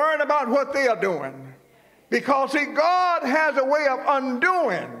than worrying about what they are doing. Because, see, God has a way of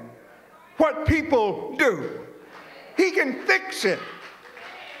undoing what people do. He can fix it.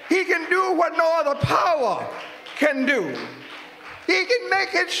 He can do what no other power can do. He can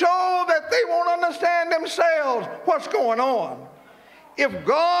make it so that they won't understand themselves what's going on. If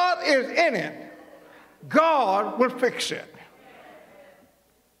God is in it, God will fix it.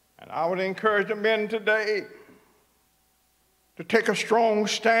 And I would encourage the men today to take a strong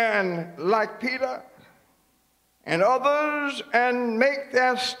stand like Peter and others and make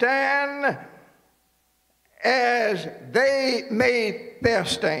their stand as they made their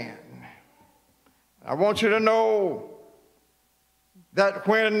stand. I want you to know that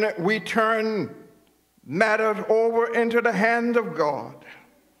when we turn matters over into the hands of God,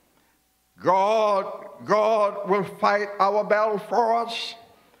 God will fight our battle for us,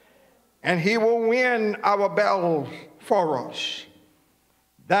 and He will win our battles for us.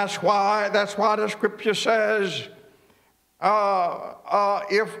 That's why the scripture says,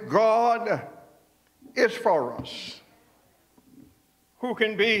 if God is for us, who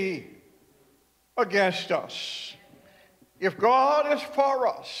can be against us? If God is for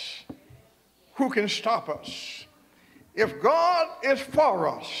us, who can stop us? If God is for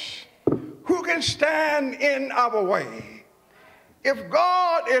us, who can stand in our way? If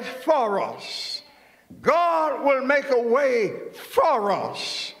God is for us, God will make a way for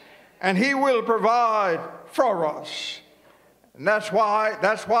us, and He will provide for us. And that's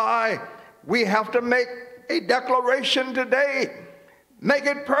why we have to make a declaration today, make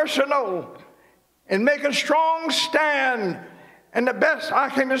it personal, and make a strong stand. And the best I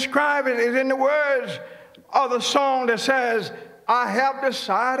can describe it is in the words of the song that says, I have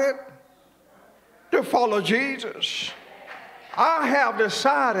decided to follow Jesus. I have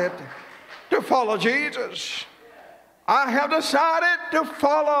decided to follow Jesus. I have decided to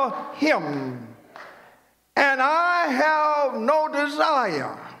follow Him. And I have no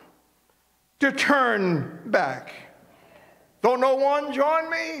desire to turn back. Though no one join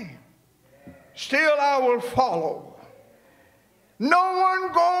me, still I will follow. No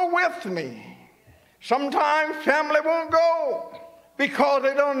one go with me. Sometimes family won't go because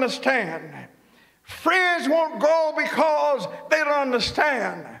they don't understand. Friends won't go because they don't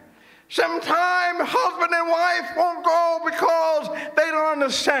understand. Sometimes husband and wife won't go because they don't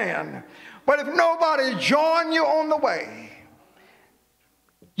understand. But if nobody join you on the way,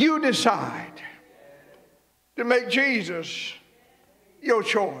 you decide to make Jesus your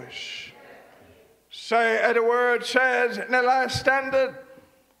choice. Say, as the word says in the last standard,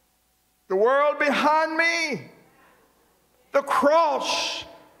 the world behind me, the cross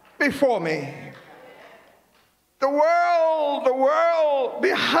before me. The world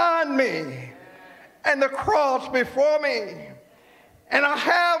behind me, and the cross before me. And I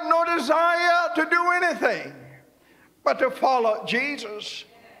have no desire to do anything but to follow Jesus.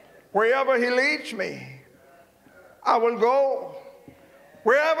 Wherever he leads me, I will go.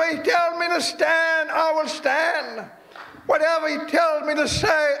 Wherever he tells me to stand, I will stand. Whatever he tells me to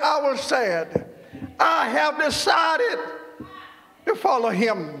say, I will say it. I have decided to follow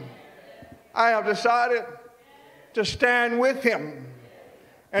him. I have decided to stand with him.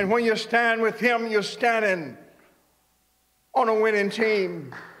 And when you stand with him, you're standing on a winning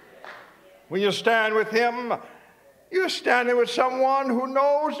team. When you stand with him, you're standing with someone who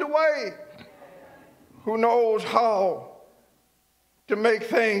knows the way, who knows how to make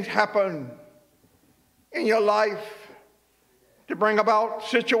things happen in your life, to bring about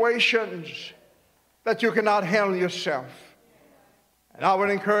situations that you cannot handle yourself. And I would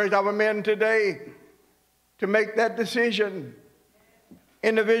encourage our men today to make that decision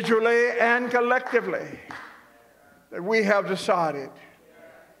individually and collectively, that we have decided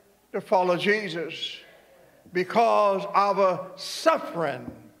to follow Jesus because our suffering,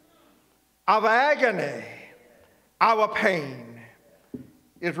 our agony, our pain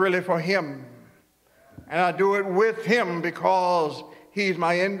is really for him. And I do it with him because he's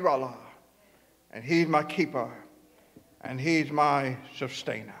my indweller, and he's my keeper, and he's my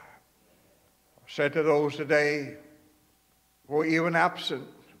sustainer. I said to those today who are even absent,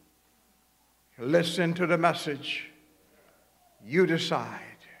 listen to the message. You decide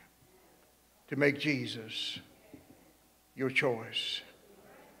to make Jesus your choice.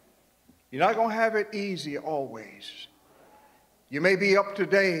 You're not going to have it easy always. You may be up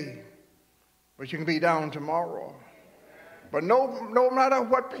today, but you can be down tomorrow. But no matter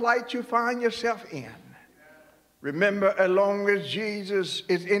what plight you find yourself in, remember, as long as Jesus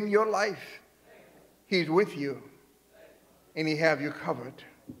is in your life, he's with you, and he have you covered.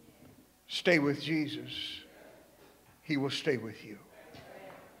 Stay with Jesus. He will stay with you.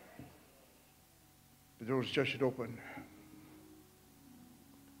 The doors just should open.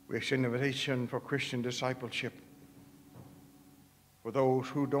 We extend an invitation for Christian discipleship. For those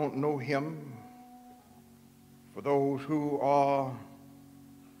who don't know him, for those who are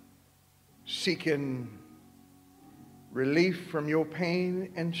seeking relief from your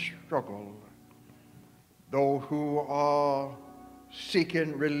pain and struggle, those who are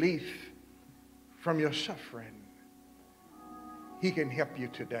seeking relief from your suffering, he can help you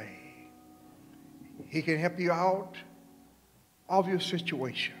today. He can help you out of your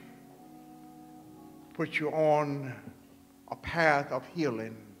situation, put you on a path of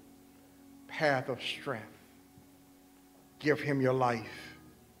healing, path of strength. Give him your life.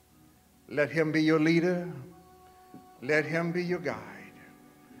 Let him be your leader. Let him be your guide.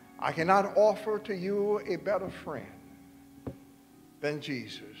 I cannot offer to you a better friend than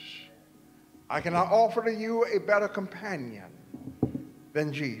Jesus. I cannot offer to you a better companion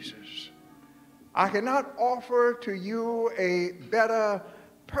than Jesus. I cannot offer to you a better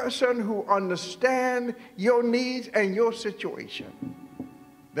person who understands your needs and your situation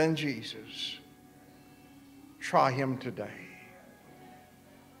than Jesus. Try him today.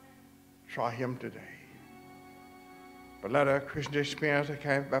 Try him today. But let a Christian experience a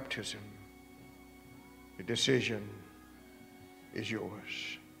kind of baptism. The decision is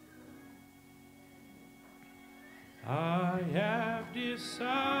yours. I have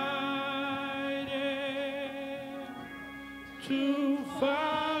decided to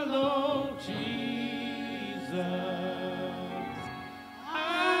follow Jesus.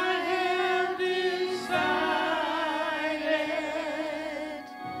 I have decided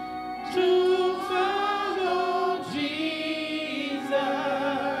to follow Jesus.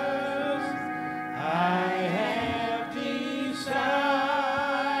 I have decided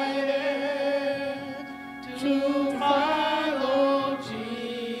to follow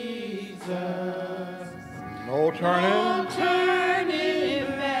Jesus. No turning. No turning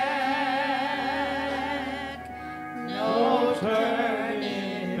back. No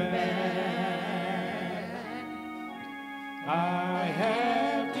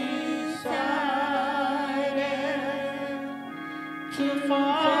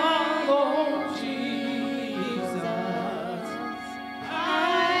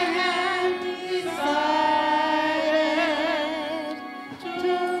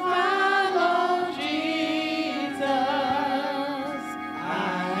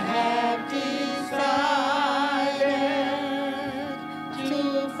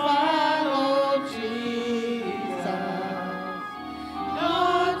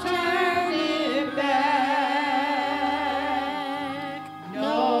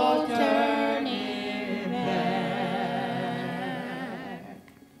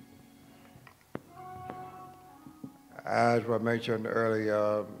As was mentioned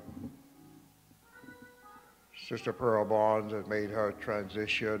earlier, Sister Pearl Barnes has made her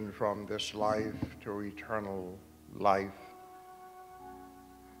transition from this life to eternal life.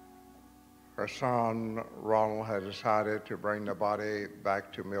 Her son, Ronald, has decided to bring the body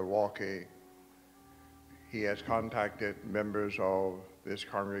back to Milwaukee. He has contacted members of this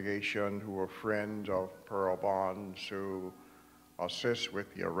congregation who are friends of Pearl Barnes to assist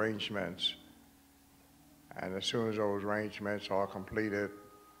with the arrangements. And as soon as those arrangements are completed,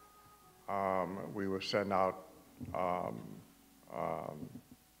 we will send out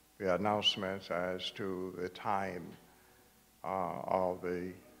the announcements as to the time of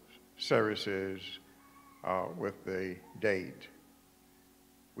the services with the date.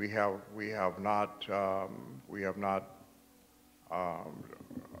 We have not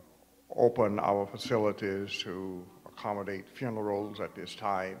opened our facilities to accommodate funerals at this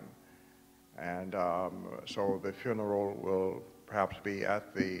time, and so the funeral will perhaps be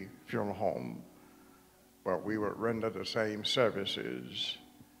at the funeral home, but we would render the same services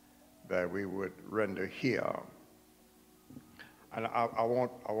that we would render here. And I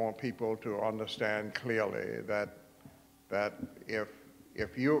want people to understand clearly that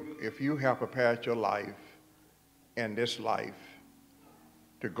if you have prepared your life in this life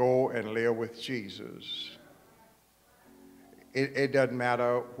to go and live with Jesus, it doesn't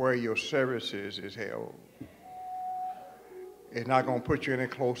matter where your services is held. It's not going to put you any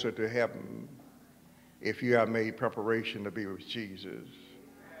closer to heaven if you have made preparation to be with Jesus.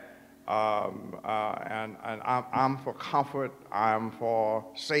 And I'm for comfort, I'm for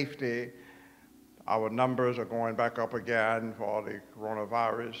safety. Our numbers are going back up again for the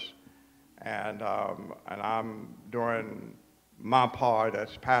coronavirus, and I'm doing my part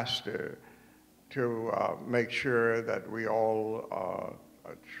as pastor to make sure that we all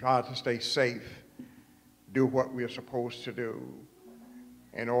try to stay safe, do what we're supposed to do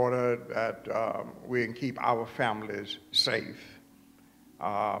in order that we can keep our families safe.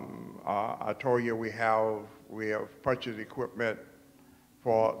 I told you we have purchased equipment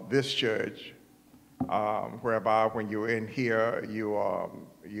for this church, whereby when you're in here, you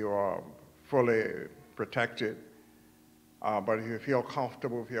are fully protected. But if you feel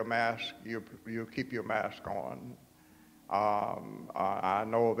comfortable with your mask, you keep your mask on. I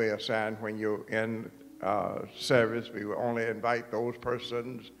know they are saying when you're in service, we will only invite those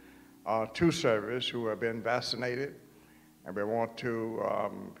persons to service who have been vaccinated. And we want to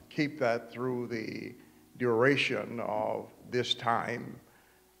keep that through the duration of this time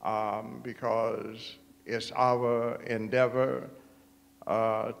because it's our endeavor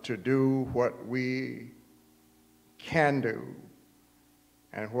to do what we can do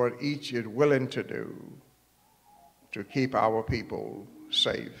and what each is willing to do to keep our people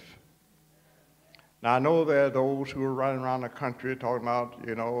safe. Now, I know there are those who are running around the country talking about,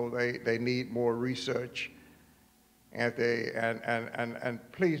 you know, they need more research. And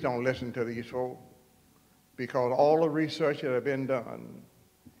please don't listen to these folks, because all the research that have been done,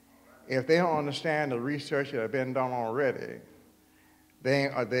 if they don't understand the research that have been done already, they're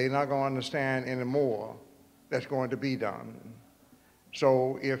not going to understand any more that's going to be done.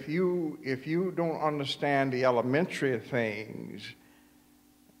 So if you don't understand the elementary things,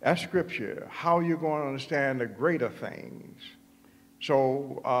 that's scripture. How are you going to understand the greater things?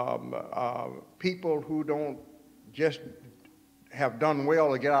 So people who don't just have done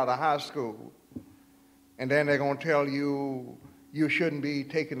well to get out of high school, and then they're going to tell you you shouldn't be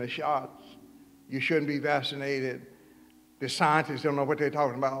taking the shots, you shouldn't be vaccinated. The scientists don't know what they're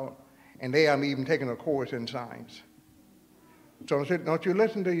talking about, and they haven't even taken a course in science. So don't you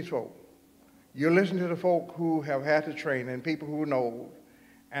listen to these folk. You listen to the folk who have had the training, people who know,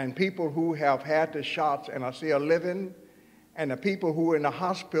 and people who have had the shots and are still living, and the people who are in the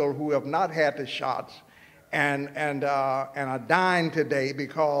hospital who have not had the shots and are dying today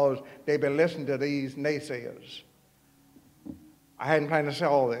because they've been listening to these naysayers. I hadn't planned to say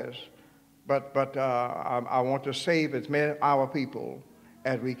all this, but I want to save as many of our people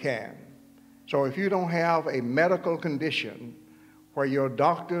as we can. So if you don't have a medical condition where your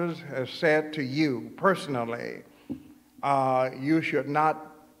doctors have said to you personally, you should not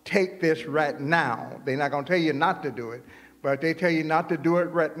take this right now. They're not going to tell you not to do it, but they tell you not to do it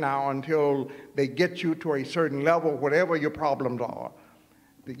right now until they get you to a certain level, whatever your problems are.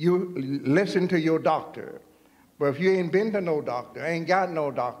 You listen to your doctor. But if you ain't been to no doctor, ain't got no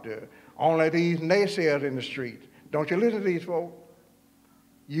doctor, only these naysayers in the street, don't you listen to these folks?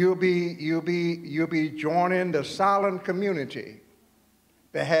 You'll be joining the silent community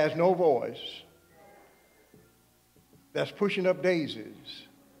that has no voice, that's pushing up daisies.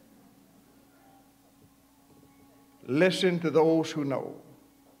 listen to those who know.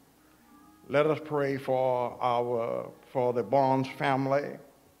 Let us pray for the Barnes family.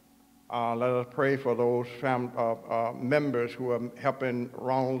 Let us pray for those members who are helping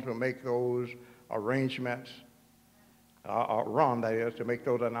Ronald to make those arrangements, Ron, that is, to make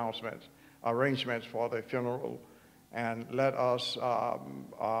those arrangements for the funeral. And let us,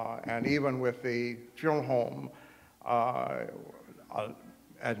 and even with the funeral home,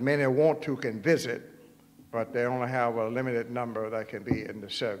 as many want to can visit, but they only have a limited number that can be in the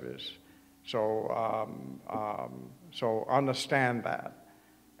service. So, so understand that.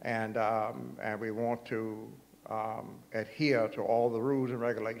 And we want to adhere to all the rules and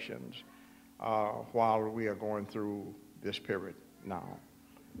regulations while we are going through this period now.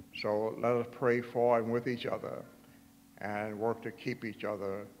 So let us pray for and with each other and work to keep each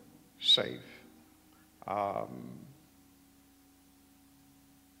other safe.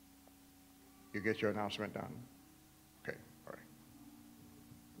 You get your announcement done? Okay, all right.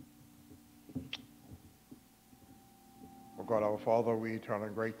 Oh God, our Father, we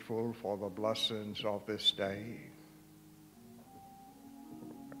eternally grateful for the blessings of this day.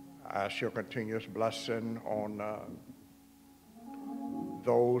 I ask your continuous blessing on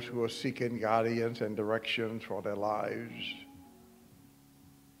those who are seeking guidance and directions for their lives.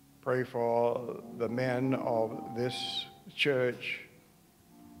 Pray for the men of this church,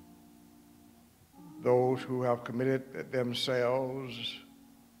 those who have committed themselves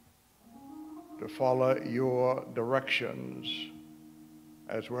to follow your directions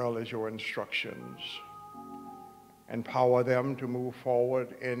as well as your instructions. Empower them to move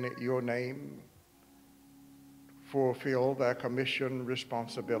forward in your name, fulfill their commission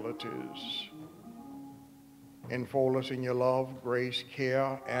responsibilities. Enfold us in your love, grace,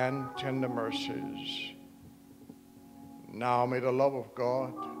 care, and tender mercies. Now may the love of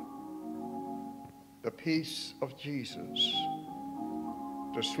God, the peace of Jesus,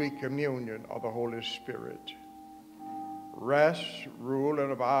 the sweet communion of the Holy Spirit, rest, rule,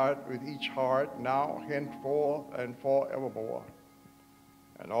 and abide with each heart now, henceforth, and forevermore.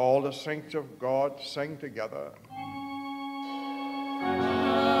 And all the saints of God sing together.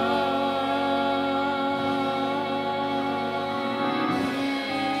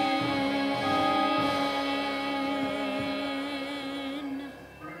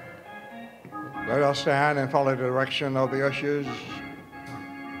 Let us stand and follow the direction of the ushers.